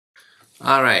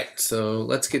Alright, so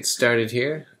let's get started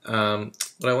here.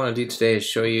 What I want to do today is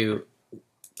show you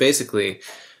basically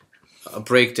a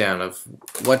breakdown of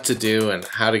what to do and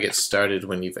how to get started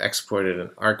when you've exported an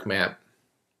ArcMap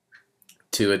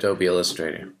to Adobe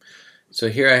Illustrator. So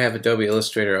here I have Adobe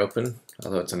Illustrator open,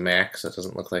 although it's a Mac, so it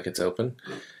doesn't look like it's open.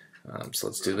 So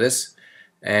let's do this.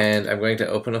 And I'm going to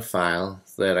open a file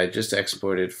that I just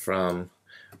exported from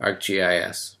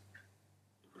ArcGIS.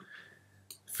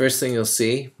 First thing you'll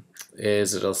see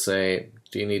is it'll say,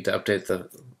 do you need to update the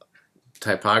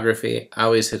typography? I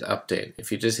always hit update.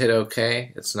 If you just hit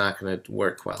OK, it's not going to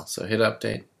work well. So hit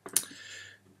update.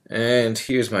 And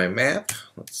here's my map.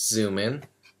 Let's zoom in.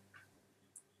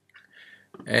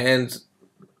 And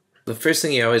the first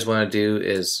thing you always want to do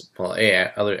is, well,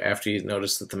 after you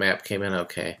notice that the map came in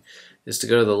OK, is to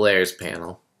go to the Layers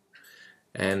panel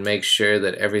and make sure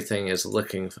that everything is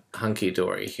looking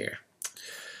hunky-dory here.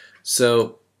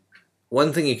 So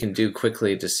one thing you can do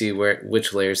quickly to see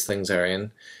which layers things are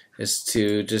in is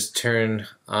to just turn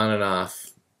on and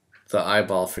off the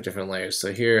eyeball for different layers.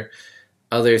 So here,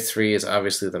 other 3 is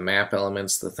obviously the map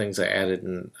elements, the things I added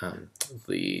in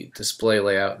the display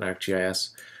layout in ArcGIS.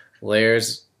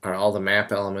 Layers are all the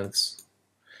map elements.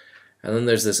 And then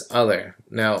there's this other.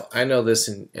 Now, I know this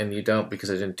and you don't because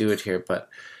I didn't do it here, but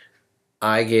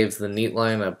I gave the neat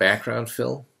line a background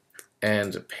fill.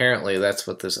 And apparently that's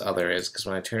what this other is, because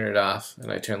when I turn it off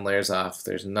and I turn layers off,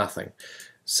 there's nothing.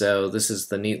 So this is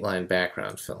the neat line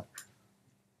background fill.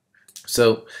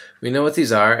 So we know what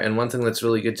these are, and one thing that's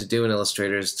really good to do in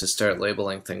Illustrator is to start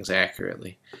labeling things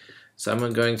accurately. So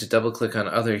I'm going to double click on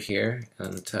other here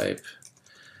and type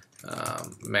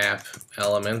map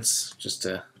elements just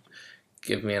to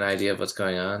give me an idea of what's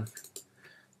going on.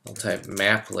 I'll type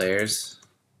map layers.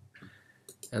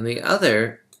 And the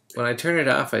other, when I turn it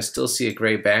off, I still see a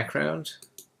gray background.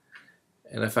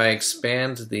 And if I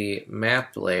expand the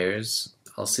map layers,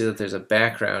 I'll see that there's a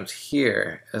background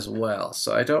here as well.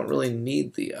 So I don't really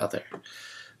need the other.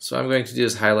 So what I'm going to do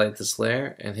is highlight this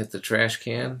layer and hit the trash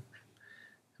can.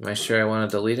 Am I sure I want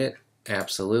to delete it?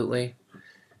 Absolutely.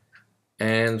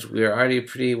 And we're already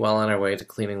pretty well on our way to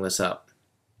cleaning this up.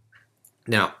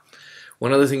 Now,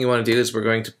 one other thing you want to do is we're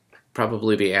going to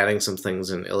probably be adding some things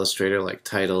in Illustrator like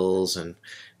titles and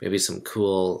maybe some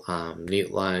cool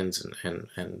neat lines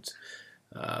and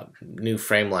new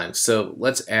frame lines. So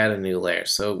let's add a new layer.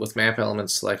 So with map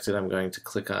elements selected, I'm going to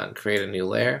click on create a new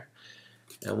layer,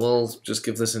 and we'll just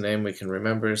give this a name we can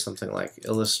remember, something like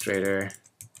Illustrator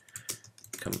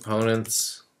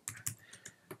Components.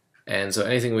 And so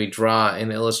anything we draw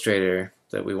in Illustrator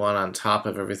that we want on top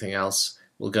of everything else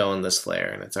will go in this layer,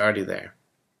 and it's already there.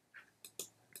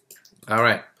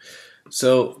 Alright,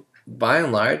 so by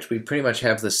and large, we pretty much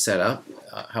have this set up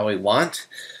how we want.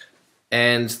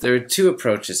 And there are 2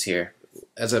 approaches here.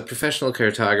 As a professional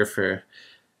cartographer,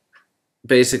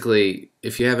 basically,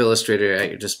 if you have Illustrator at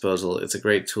your disposal, it's a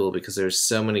great tool because there's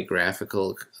so many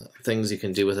graphical things you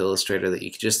can do with Illustrator that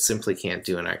you just simply can't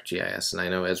do in ArcGIS. And I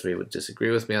know Esri would disagree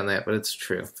with me on that, but it's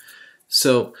true.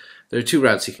 So there are 2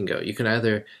 routes you can go. You can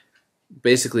either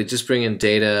basically just bring in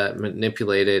data,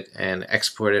 manipulate it, and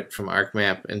export it from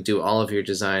ArcMap and do all of your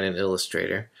design in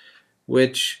Illustrator,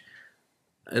 which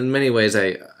in many ways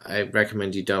I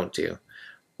recommend you don't do.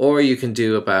 Or you can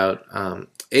do about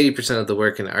 80% of the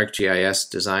work in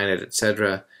ArcGIS, design it,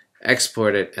 etc.,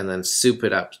 export it, and then soup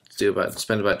it up.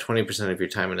 Spend about 20% of your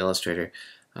time in Illustrator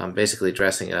basically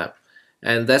dressing it up.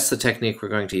 And that's the technique we're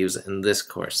going to use in this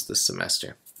course this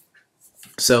semester.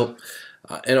 So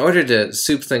in order to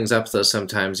soup things up, though,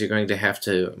 sometimes you're going to have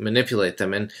to manipulate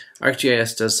them, and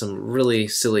ArcGIS does some really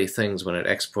silly things when it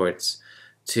exports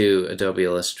to Adobe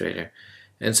Illustrator.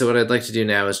 And so what I'd like to do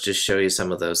now is just show you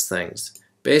some of those things.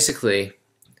 Basically,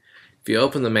 if you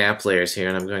open the map layers here,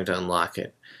 and I'm going to unlock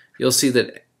it, you'll see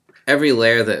that every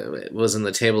layer that was in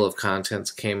the table of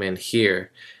contents came in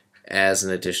here as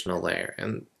an additional layer,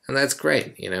 and that's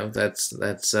great. You know, that's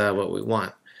what we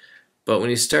want. But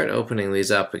when you start opening these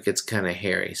up, it gets kind of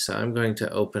hairy. So I'm going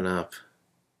to open up,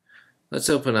 let's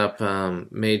open up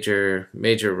major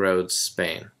roads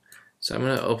Spain. So I'm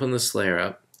going to open this layer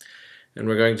up, and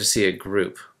we're going to see a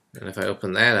group. And if I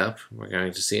open that up, we're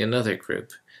going to see another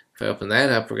group. If I open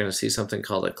that up, we're going to see something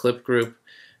called a clip group.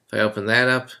 If I open that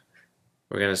up,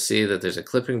 we're going to see that there's a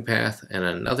clipping path and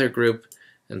another group,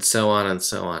 and so on and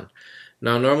so on.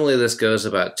 Now normally this goes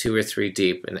about 2 or 3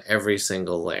 deep in every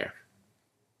single layer.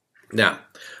 Now,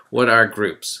 what are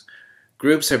groups?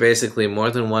 Groups are basically more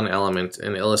than one element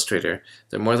in Illustrator.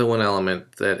 They're more than one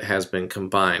element that has been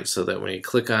combined, so that when you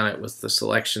click on it with the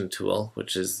selection tool,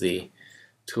 which is the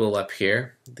tool up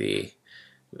here,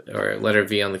 or letter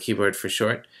V on the keyboard for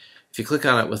short, if you click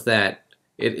on it with that,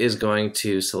 it is going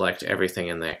to select everything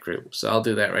in that group. So I'll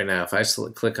do that right now. If I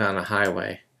click on a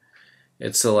highway,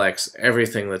 it selects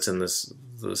everything that's in this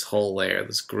whole layer,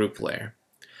 this group layer.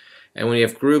 And when you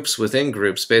have groups within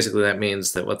groups, basically that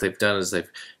means that what they've done is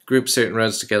they've grouped certain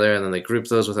roads together, and then they group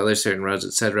those with other certain roads,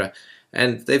 etc.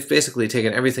 And they've basically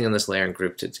taken everything in this layer and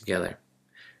grouped it together.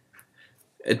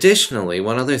 Additionally,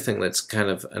 one other thing that's kind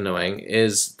of annoying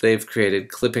is they've created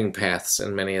clipping paths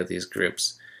in many of these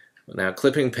groups. Now,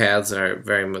 clipping paths are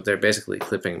they're basically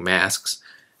clipping masks.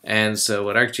 And so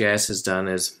what ArcGIS has done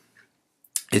is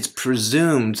it's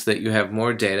presumed that you have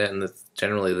more data, and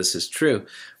generally this is true,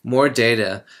 more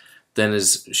data than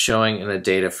is showing in a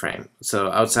data frame.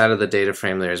 So outside of the data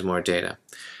frame there is more data.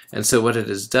 And so what it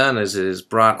has done is it has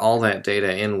brought all that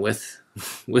data in with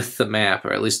the map,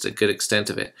 or at least a good extent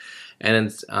of it.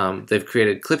 And they've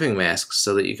created clipping masks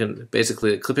so that you can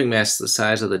basically, the clipping mask is the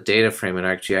size of the data frame in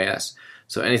ArcGIS.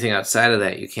 So anything outside of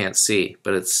that you can't see,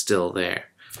 but it's still there.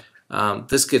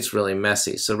 This gets really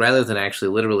messy. So rather than actually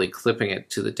literally clipping it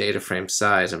to the data frame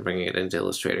size and bringing it into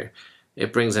Illustrator,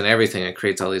 it brings in everything and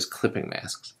creates all these clipping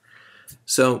masks.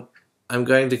 So I'm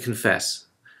going to confess,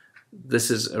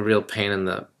 this is a real pain in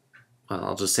the, well,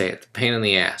 I'll just say it, pain in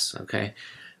the ass, okay?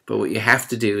 But what you have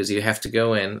to do is you have to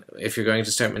go in, if you're going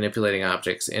to start manipulating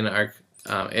objects in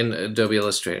Adobe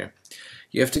Illustrator,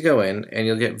 you have to go in, and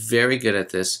you'll get very good at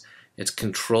this. It's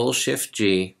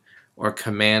Control-Shift-G or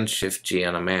Command-Shift-G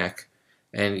on a Mac,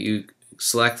 and you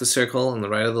select the circle on the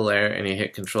right of the layer, and you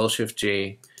hit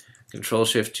Control-Shift-G,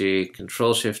 Control-Shift-G,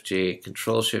 Control-Shift-G,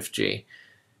 Control-Shift-G.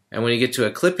 And when you get to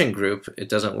a clipping group, it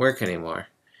doesn't work anymore.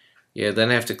 You then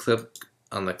have to click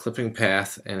on the clipping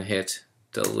path and hit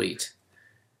Delete.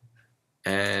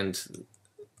 And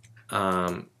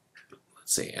let's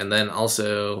see, and then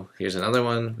also here's another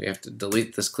one. We have to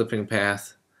delete this clipping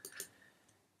path,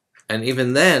 and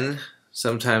even then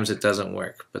sometimes it doesn't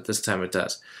work, but this time it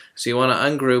does. So you want to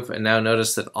ungroup, and now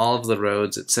notice that all of the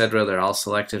roads, etc., they're all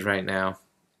selected right now.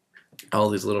 All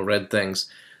these little red things,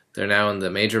 they're now in the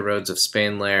major roads of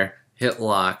Spain layer. Hit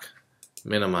lock,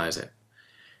 minimize it.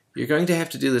 You're going to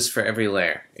have to do this for every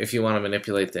layer if you want to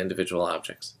manipulate the individual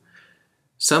objects.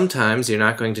 Sometimes you're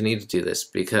not going to need to do this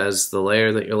because the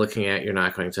layer that you're looking at you're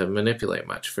not going to manipulate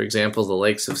much. For example, the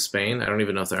lakes of Spain. I don't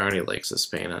even know if there are any lakes of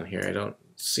Spain on here. I don't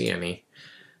see any.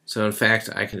 So in fact,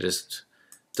 I can just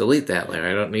delete that layer.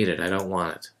 I don't need it. I don't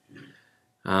want it.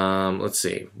 Let's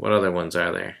see. What other ones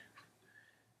are there?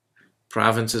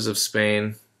 Provinces of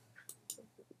Spain.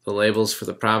 The labels for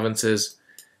the provinces.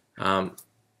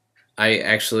 I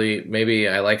actually, maybe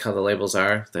I like how the labels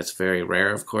are. That's very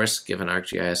rare, of course, given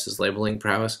ArcGIS's labeling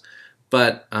prowess.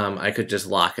 But I could just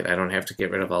lock it. I don't have to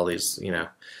get rid of all these,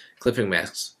 clipping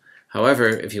masks. However,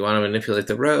 if you want to manipulate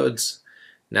the roads,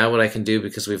 now what I can do,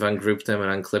 because we've ungrouped them and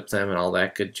unclipped them and all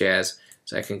that good jazz,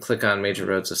 is I can click on Major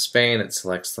Roads of Spain. It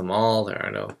selects them all. There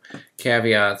are no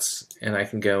caveats. And I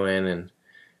can go in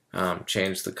and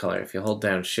change the color. If you hold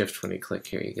down Shift when you click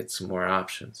here, you get some more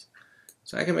options.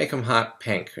 So I can make them hot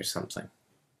pink or something.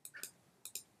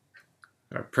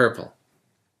 Or purple.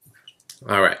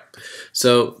 Alright,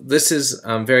 so this is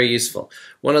very useful.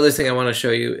 One other thing I want to show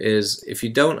you is if you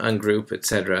don't ungroup,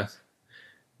 etc.,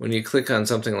 when you click on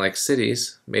something like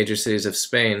cities, major cities of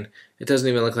Spain, it doesn't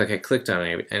even look like I clicked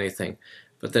on anything.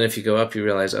 But then if you go up, you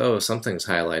realize, oh, something's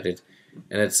highlighted.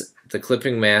 And it's the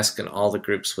clipping mask and all the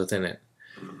groups within it.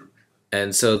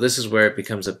 And so this is where it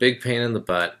becomes a big pain in the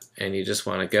butt, and you just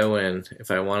want to go in. If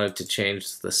I wanted to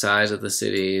change the size of the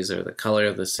cities or the color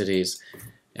of the cities,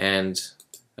 and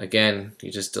again, you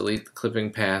just delete the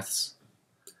clipping paths,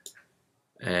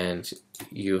 and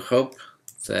you hope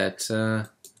that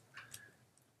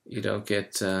you don't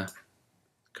get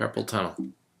carpal tunnel.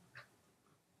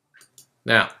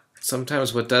 Now,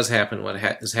 sometimes what does happen, what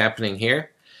is happening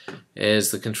here,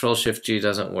 is the Control-Shift-G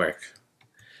doesn't work.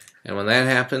 And when that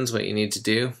happens, what you need to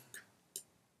do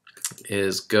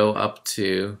is go up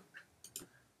to,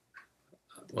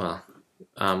 well,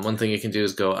 one thing you can do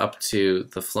is go up to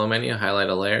the flow menu, highlight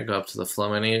a layer, go up to the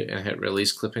flow menu and hit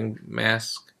Release Clipping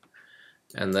Mask,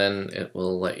 and then it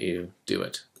will let you do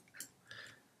it.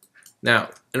 Now,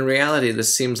 in reality,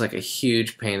 this seems like a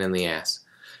huge pain in the ass.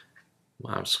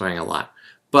 Well, I'm swearing a lot.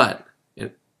 But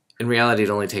in reality,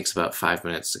 it only takes about 5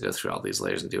 minutes to go through all these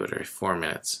layers and do it, or 4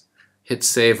 minutes. Hit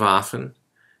Save Often,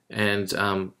 and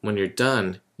when you're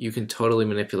done, you can totally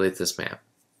manipulate this map.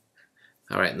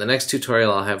 Alright, in the next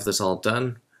tutorial I'll have this all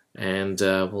done, and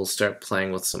we'll start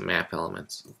playing with some map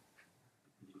elements.